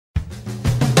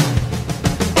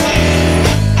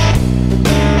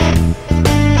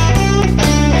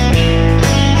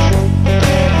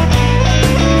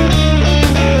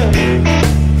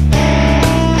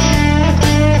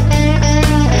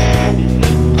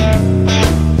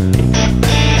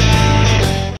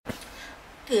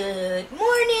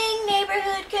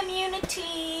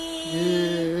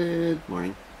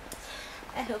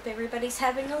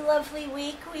having a lovely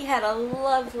week. We had a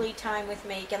lovely time with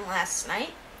Megan last night.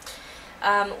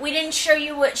 We didn't show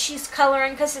you what she's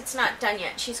coloring because it's not done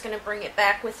yet. She's going to bring it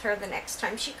back with her the next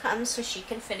time she comes so she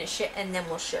can finish it, and then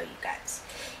we'll show you guys.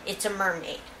 It's a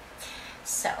mermaid.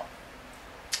 So,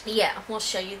 yeah, we'll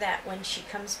show you that when she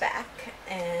comes back.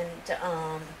 And,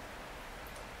 yeah,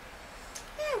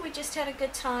 we just had a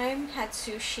good time, had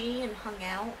sushi and hung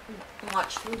out and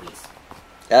watched movies.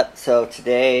 Yep, so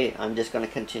today I'm just going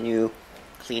to continue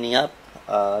cleaning up.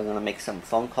 I'm going to make some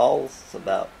phone calls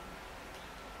about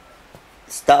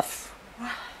stuff.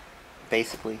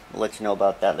 Basically, we'll let you know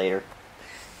about that later.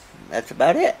 That's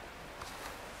about it.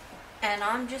 And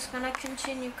I'm just going to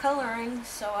continue coloring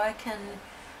so I can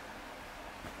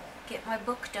get my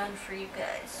book done for you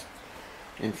guys.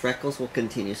 And Freckles will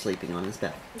continue sleeping on his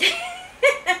bed.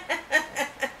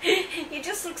 He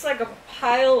just looks like a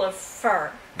pile of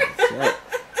fur. That's right.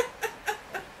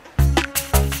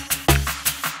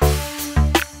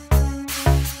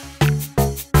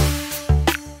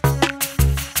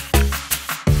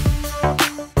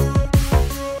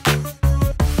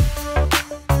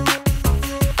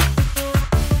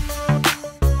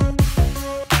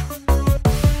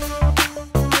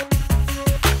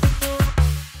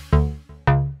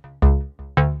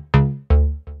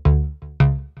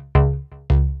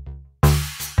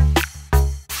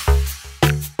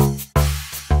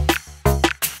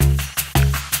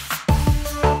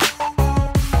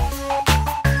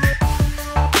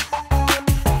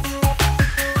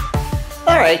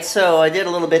 Alright, so I did a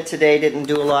little bit today, didn't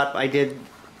do a lot. I did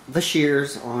the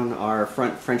shears on our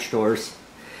front French doors.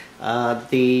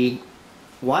 The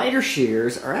wider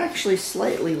shears are actually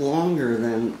slightly longer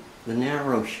than the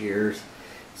narrow shears,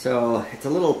 so it's a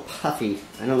little puffy.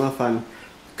 I don't know if I'm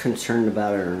concerned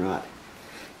about it or not,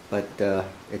 but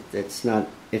it's not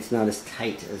as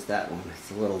tight as that one.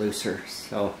 It's a little looser,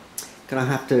 so gonna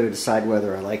have to decide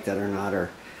whether I like that or not, or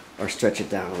stretch it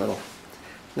down a little.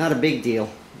 Not a big deal,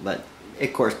 but it,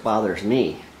 of course, bothers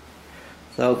me.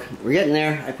 So we're getting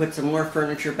there. I put some more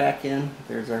furniture back in.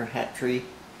 There's our hat tree,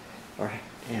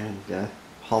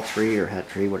 hall tree or hat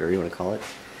tree, whatever you want to call it.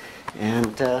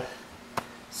 And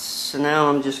so now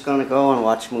I'm just going to go and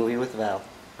watch a movie with Val.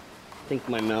 I think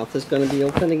my mouth is going to be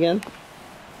open again.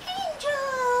 Angel,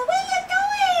 what are you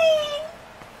doing?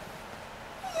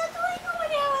 What are you doing over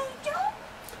there, Angel?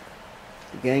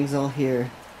 The gang's all here.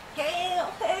 Hail,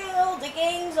 hail, the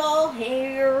gang's all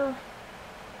here.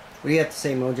 What do you have to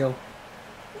say, Mojo?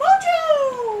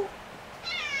 Mojo!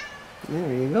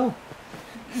 There you go.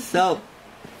 So,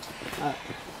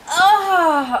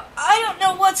 I don't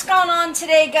know what's gone on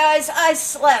today, guys. I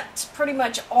slept pretty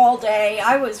much all day.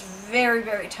 I was very,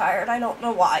 very tired. I don't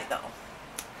know why, though.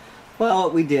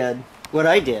 well, what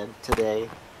I did today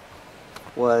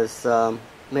was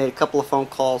made a couple of phone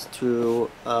calls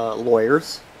to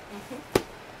lawyers.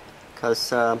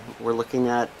 Because we're looking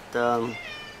at,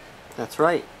 that's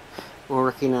right, we're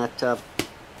looking at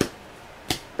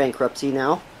bankruptcy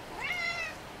now.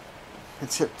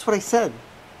 That's what I said.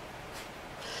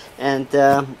 And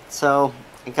so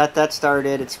I got that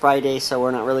started. It's Friday, so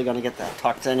we're not really going to get to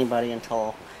talk to anybody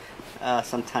until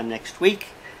sometime next week.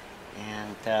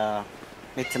 And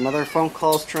made some other phone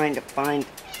calls trying to find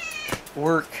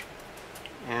work.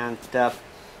 And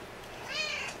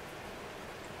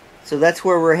so that's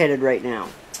where we're headed right now.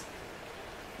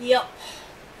 Yep.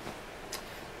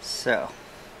 So,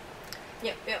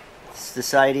 Yep. it's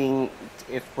deciding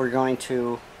if we're going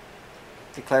to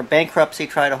declare bankruptcy,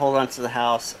 try to hold on to the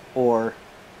house, or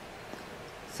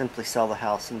simply sell the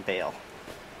house and bail.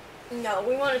 No,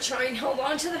 we want to try and hold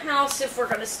on to the house if we're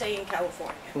going to stay in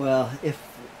California. Well,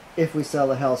 if we sell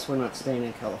the house, we're not staying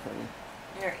in California.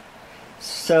 All right.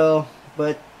 So,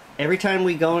 but every time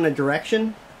we go in a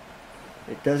direction,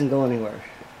 it doesn't go anywhere.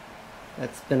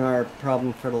 That's been our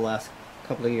problem for the last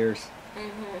couple of years.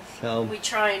 So we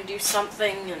try and do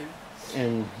something,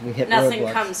 and we hit nothing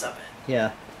roadblocks. comes of it.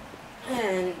 Yeah.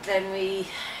 And then we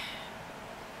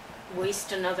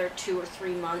waste another 2 or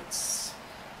 3 months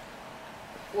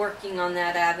working on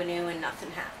that avenue, and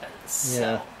nothing happens.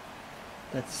 Yeah. So.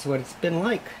 That's what it's been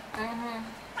like. Yeah.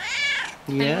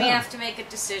 Yeah. And we have to make a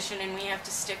decision, and we have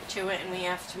to stick to it, and we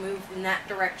have to move in that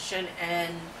direction,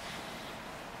 and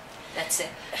that's it.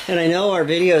 And I know our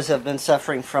videos have been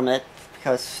suffering from it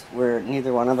because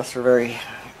neither one of us are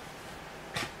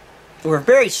we're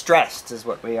very stressed, is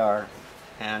what we are,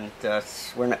 and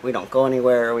we don't go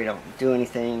anywhere, we don't do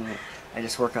anything. I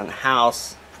just work on the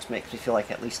house, which makes me feel like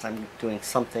at least I'm doing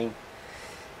something.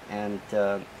 And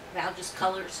Val just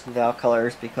colors. Val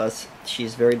colors because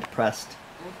she's very depressed.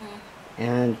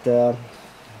 And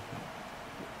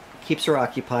keeps her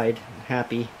occupied,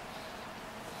 happy,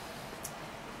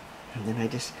 And then I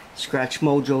just scratch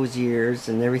Mojo's ears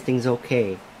and everything's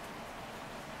okay.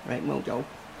 Right, Mojo?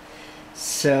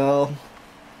 So,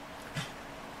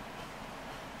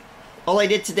 all I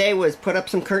did today was put up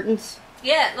some curtains.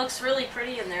 Yeah, it looks really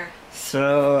pretty in there.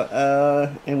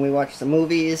 So, and we watched some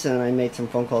movies and I made some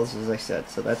phone calls, as I said.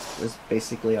 So that was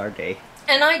basically our day.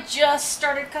 And I just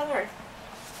started coloring.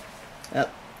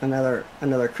 Yep, another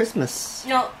Christmas.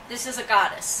 No, this is a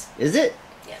goddess. Is it?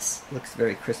 Yes. Looks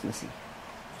very Christmassy.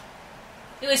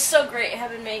 It was so great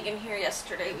having Megan here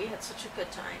yesterday. We had such a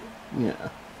good time. Yeah.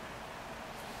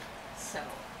 So,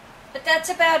 but that's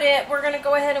about it. We're going to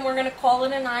go ahead and we're going to call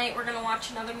it a night. We're going to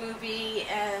watch another movie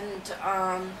and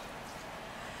I'm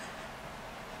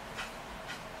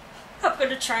going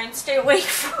to try and stay awake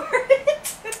for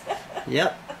it.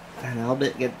 Yep. And I'll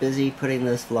get busy putting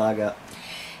this vlog up.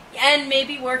 And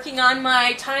maybe working on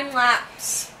my time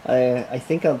lapse. I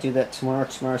think I'll do that tomorrow.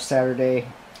 Tomorrow's Saturday.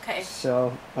 Okay.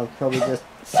 So I'll probably just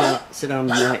sit on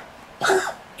the night.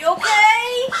 You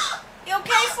okay? You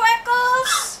okay,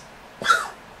 Freckles?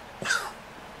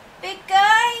 Big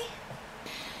guy?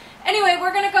 Anyway,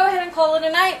 we're going to go ahead and call it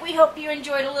a night. We hope you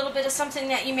enjoyed a little bit of something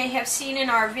that you may have seen in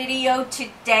our video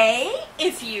today.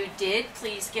 If you did,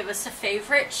 please give us a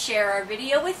favorite. Share our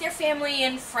video with your family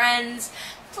and friends.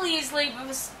 Please leave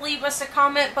us a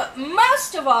comment. But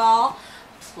most of all,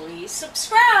 please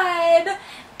subscribe.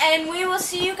 And we will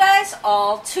see you guys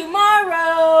all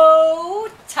tomorrow.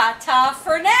 Ta-ta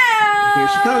for now. Here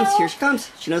she comes. Here she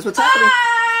comes. She knows what's happening.